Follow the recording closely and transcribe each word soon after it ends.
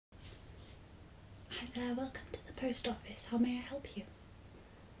Hi there, welcome to the post office. How may I help you?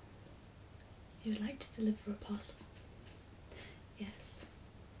 You would like to deliver a parcel? Yes.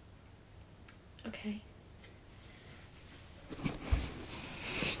 Okay.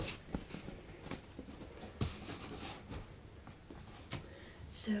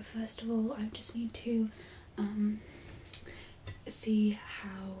 So first of all, I just need to see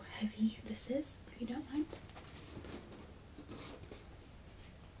how heavy this is, if you don't mind.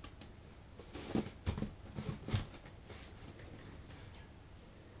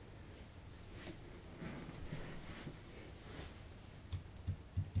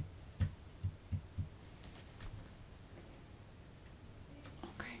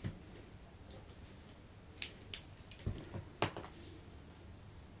 Okay.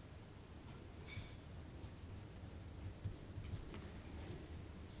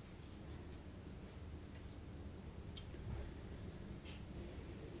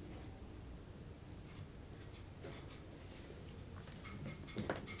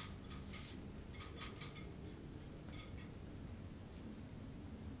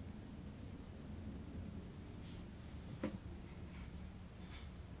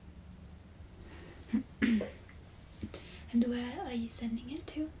 And where are you sending it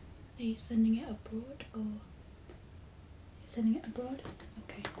to? Are you sending it abroad or are you sending it abroad?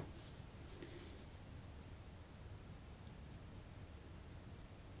 Okay.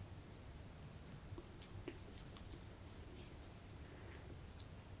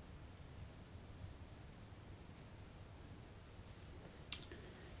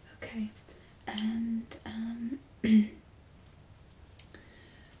 Okay. And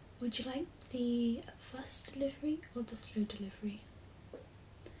would you like the fast delivery or the slow delivery?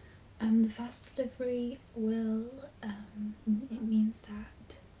 The fast delivery will, it means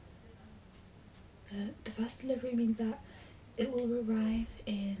that, the fast delivery means that it will arrive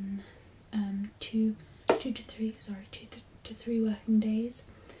in two to three working days,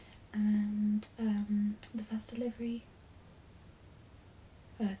 and the fast delivery,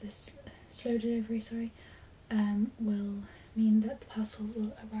 this slow delivery, sorry, will mean that the parcel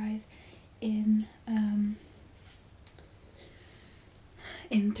will arrive in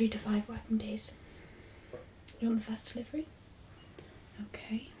 3 to 5 working days. You want the fast delivery?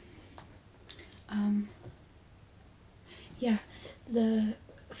 Okay. Yeah, the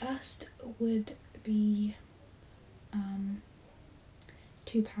fast would be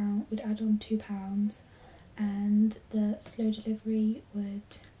 £2, would add on £2, and the slow delivery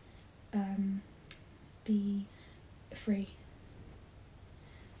would be free.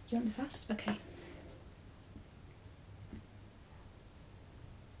 You want the fast? Okay.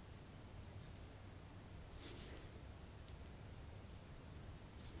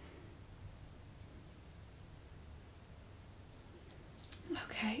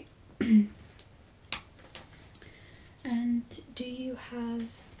 Okay. And do you have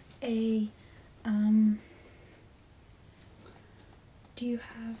a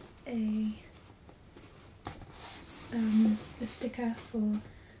a sticker for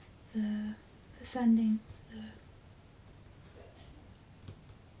sending the...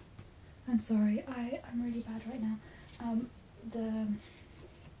 I'm sorry, I'm really bad right now.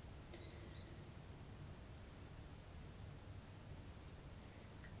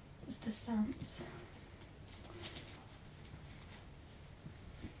 It's the stamps.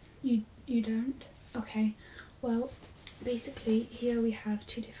 You don't? Okay. Well, basically here we have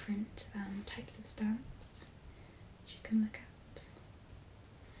two different types of stamps which you can look at.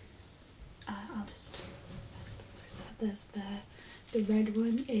 I'll just pass them through there. There's the red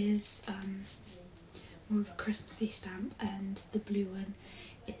one is more of a Christmassy stamp, and the blue one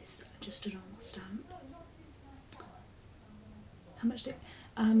is just a normal stamp. How much do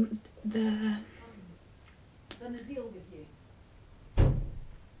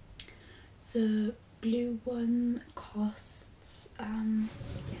the blue one costs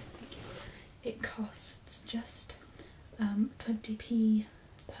it costs just 20p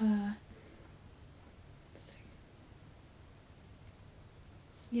per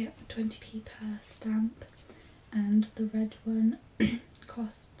 20p per stamp, and the red one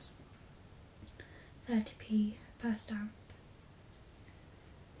costs 30p per stamp.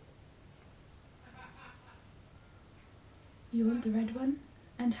 You want the red one?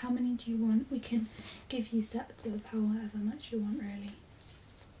 And how many do you want? We can give you sets of however much you want, really.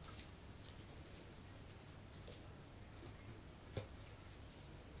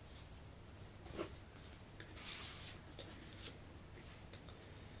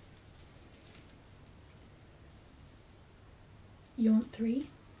 You want 3?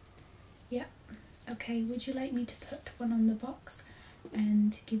 Yeah. Okay, would you like me to put one on the box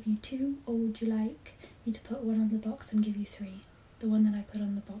and give you 2, or would you like me to put 1 on the box and give you 3? The one that I put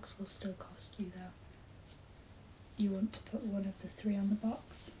on the box will still cost you though. You want to put 1 of the 3 on the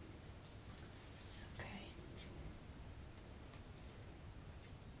box? Okay.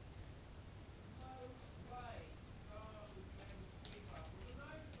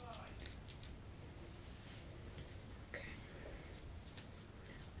 Okay.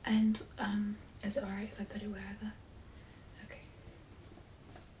 And is it alright if I put it wherever? Okay.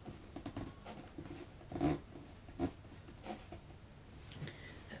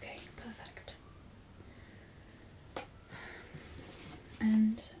 Okay, perfect.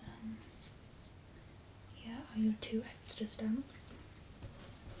 And yeah, are your 2 extra stamps?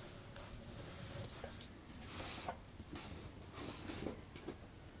 Just that.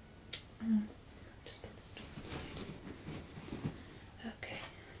 Just put the stuff inside. Okay,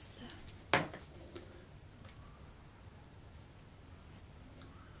 so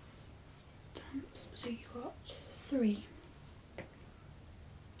stamps. So you got 3.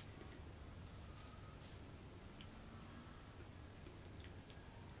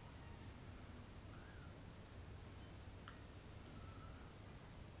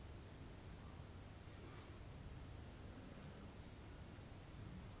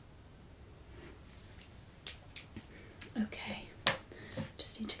 Okay,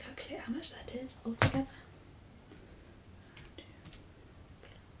 just need to calculate how much that is altogether.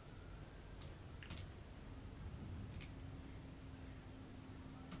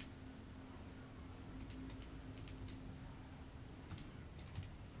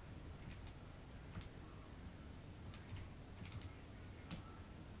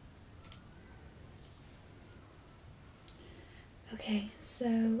 Okay,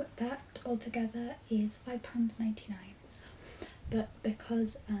 so that altogether is £5.99. But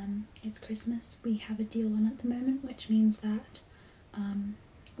because it's Christmas, we have a deal on at the moment, which means that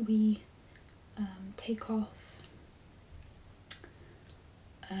we take off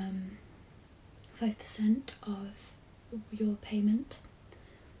 5% of your payment.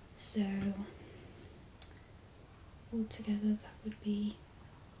 So altogether that would be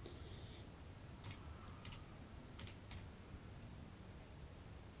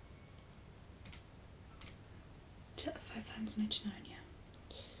 £5.99, yeah.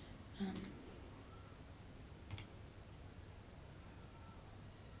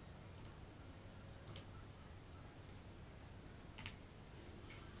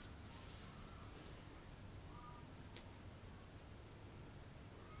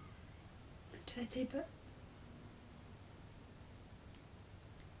 Did I say but?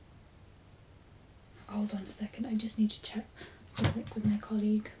 Hold on a second, I just need to check something with my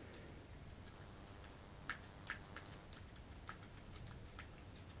colleague.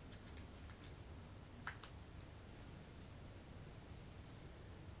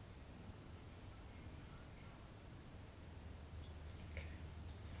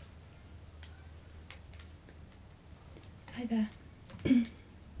 Hi there.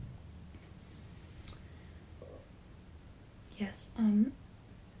 Yes,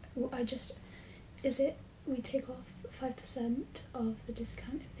 well, is it we take off 5% of the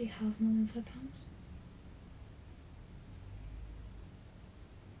discount if they have more than £5?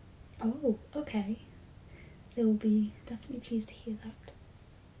 Oh, okay. They will be definitely pleased to hear that.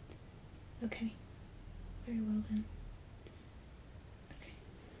 Okay, very well then. Okay.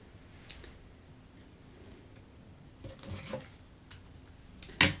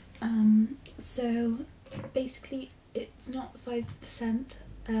 So basically it's not 5%,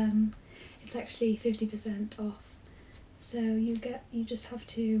 it's actually 50% off. So you just have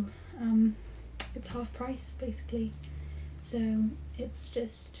to, it's half price basically. So it's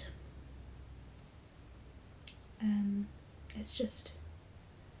just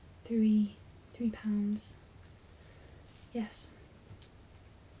 £3. Yes.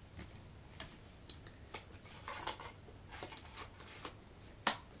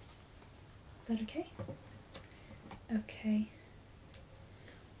 Is that okay? Okay.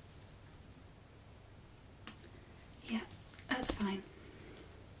 Yeah, that's fine.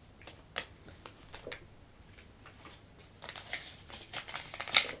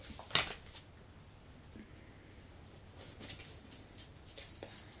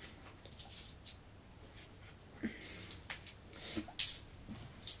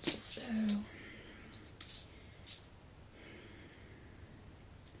 So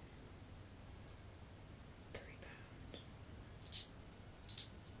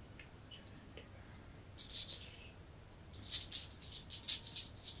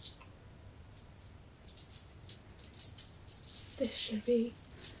this should be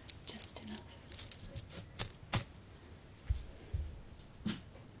just enough.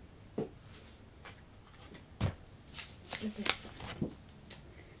 with this.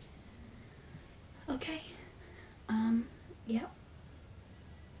 Okay, yeah.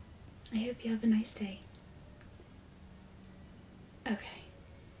 I hope you have a nice day. Okay.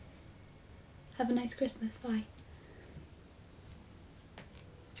 Have a nice Christmas. Bye.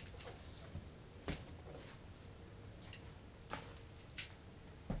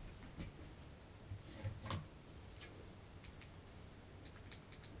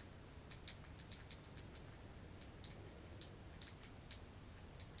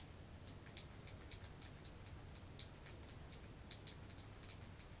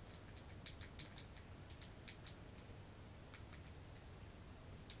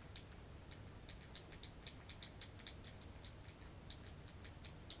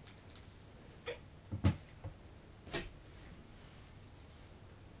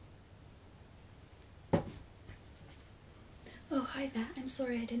 Oh, hi there. I'm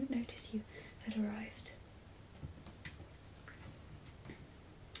sorry I didn't notice you had arrived.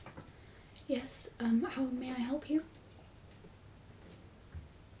 Yes, how may I help you?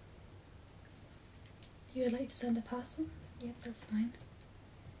 You would like to send a parcel? Yep, that's fine.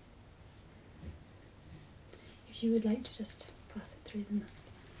 If you would like to just pass it through, then that's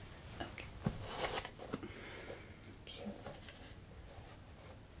okay.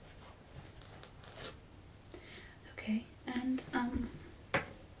 Okay, and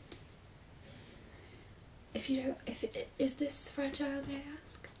is this fragile, may I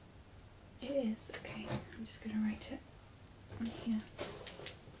ask? It is, okay. I'm just gonna write it on here.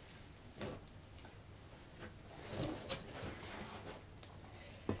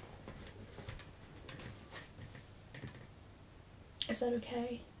 Is that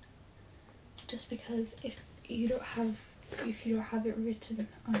okay? Just because if you don't have it written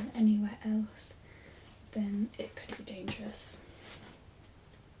on anywhere else, then it could be dangerous.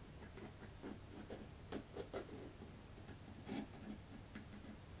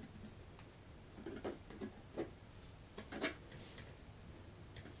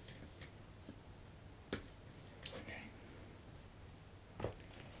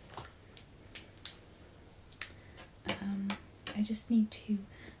 I just need to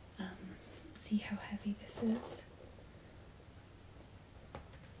see how heavy this is.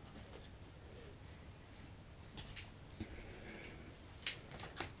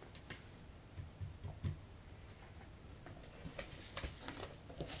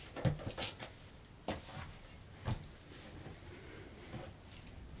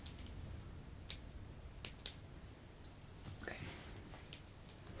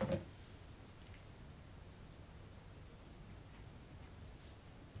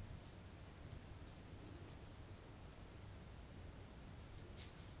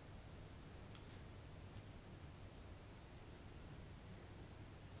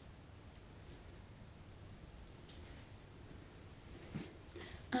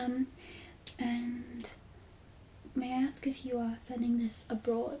 And may I ask if you are sending this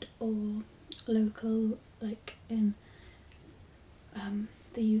abroad or local, like in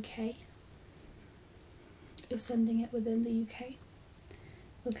the UK? You're sending it within the UK?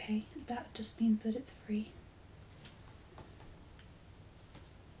 Okay, that just means that it's free.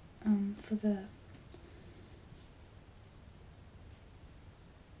 For the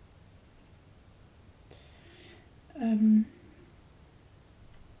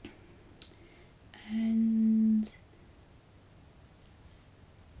and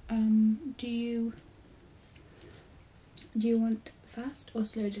do you want fast or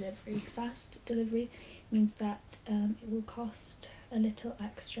slow delivery? Fast delivery means that it will cost a little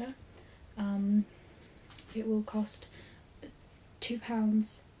extra. It will cost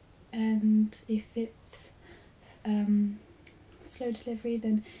 £2, and if it's slow delivery,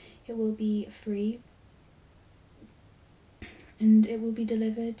 then it will be free, and it will be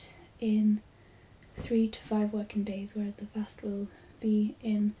delivered in 3 to 5 working days, whereas the fast will be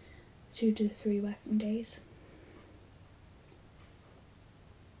in 2 to 3 working days.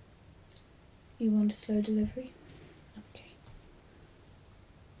 You want a slow delivery? Okay.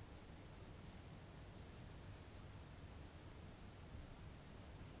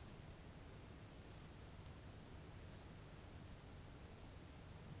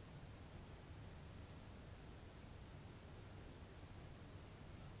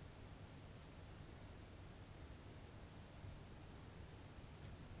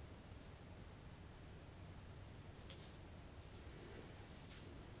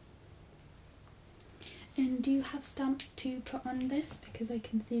 And do you have stamps to put on this? Because I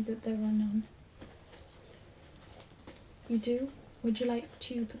can see that there are none. You do? Would you like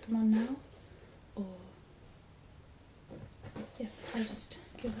to put them on now? Or... yes, I'll just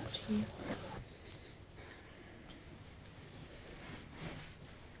give that to you.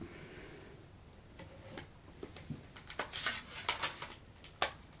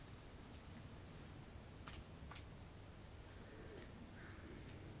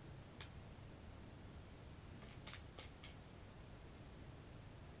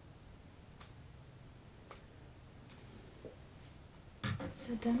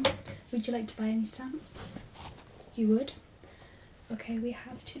 are done, would you like to buy any stamps? You would? Okay, we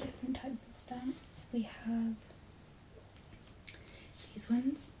have two different types of stamps. We have these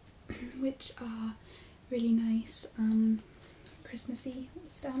ones, which are really nice Christmassy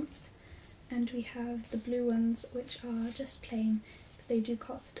stamps, and we have the blue ones, which are just plain, but they do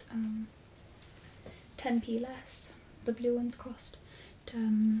cost 10p less. The blue ones cost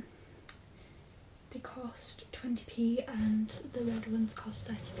 20p, and the red ones cost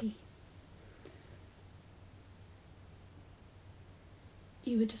 30p.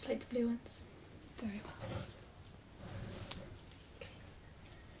 You would just like the blue ones? Very well. Okay.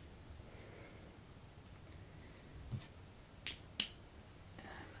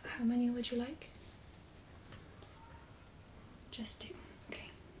 How many would you like? Just two.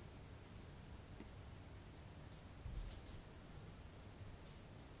 Okay.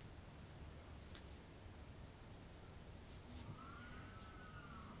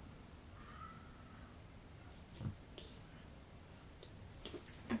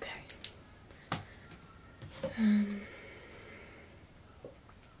 Okay.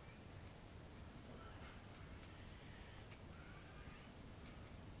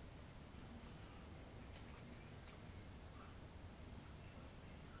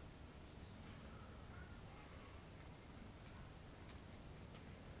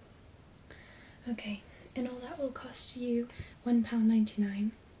 Okay, and all that will cost you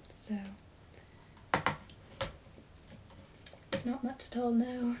 £1.99, so it's not much at all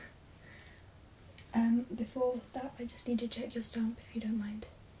now. Before that, I just need to check your stamp, if you don't mind.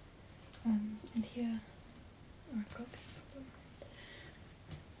 And here, oh, I've got this of them.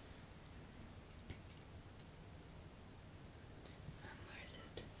 Where is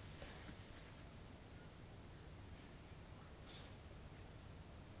it?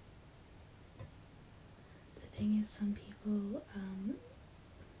 The thing is, some people,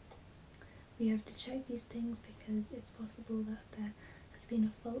 we have to check these things because it's possible that there has been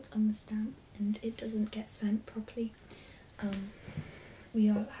a fault on the stamp and it doesn't get sent properly. We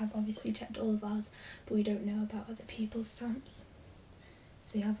have obviously checked all of ours, but we don't know about other people's stamps.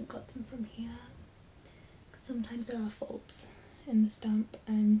 They haven't got them from here. Sometimes there are faults in the stamp,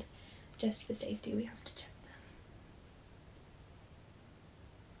 and just for safety we have to check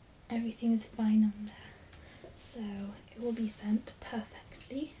them. Everything is fine on there, so it will be sent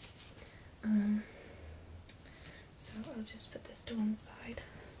perfectly. So I'll just put this to one side.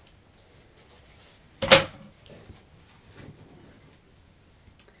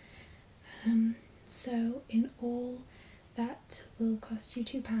 So in all, that will cost you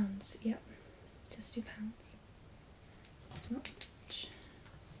 £2. Yep, just £2. It's not much.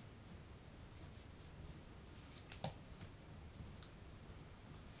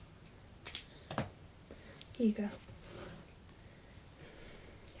 Here you go.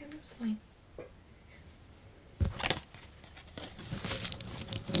 Yeah, that's fine.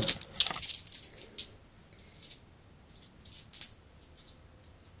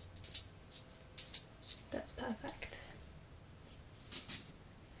 That's perfect.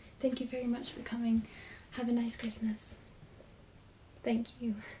 Thank you very much for coming. Have a nice Christmas. Thank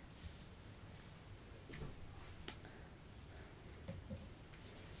you.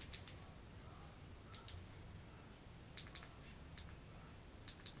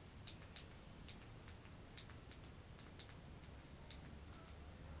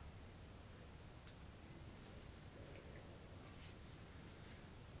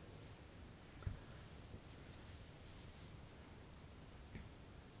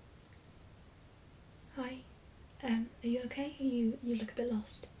 Hi. Are you okay? You look a bit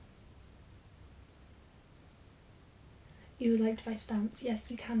lost. You would like to buy stamps? Yes,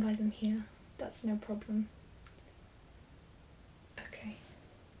 you can buy them here. That's no problem. Okay.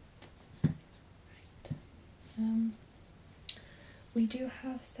 Right. We do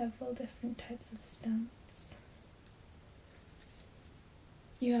have several different types of stamps.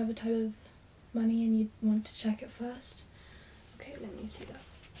 You have a type of money and you want to check it first? Okay, let me see that.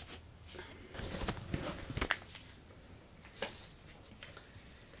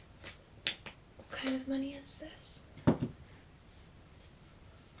 What kind of money is this?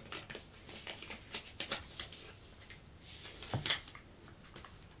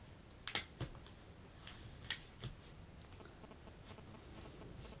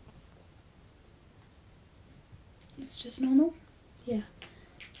 It's just normal? Yeah.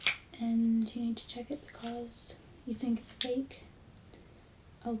 And you need to check it because you think it's fake.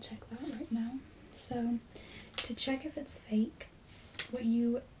 I'll check that right now. So, to check if it's fake, what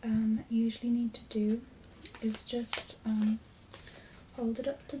you usually need to do is just hold it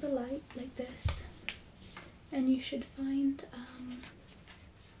up to the light like this, and you should find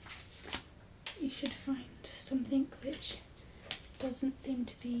you should find something which doesn't seem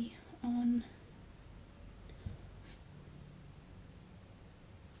to be on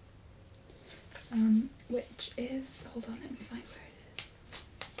which is, hold on, let me find where it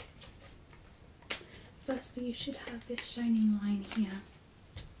is. Firstly, you should have this shining line here.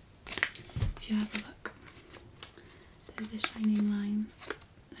 If you have a look, so the shining line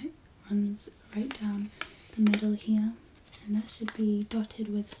like runs right down the middle here, and that should be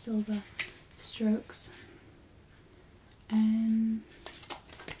dotted with silver strokes, and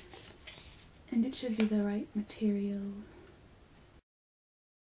it should be the right material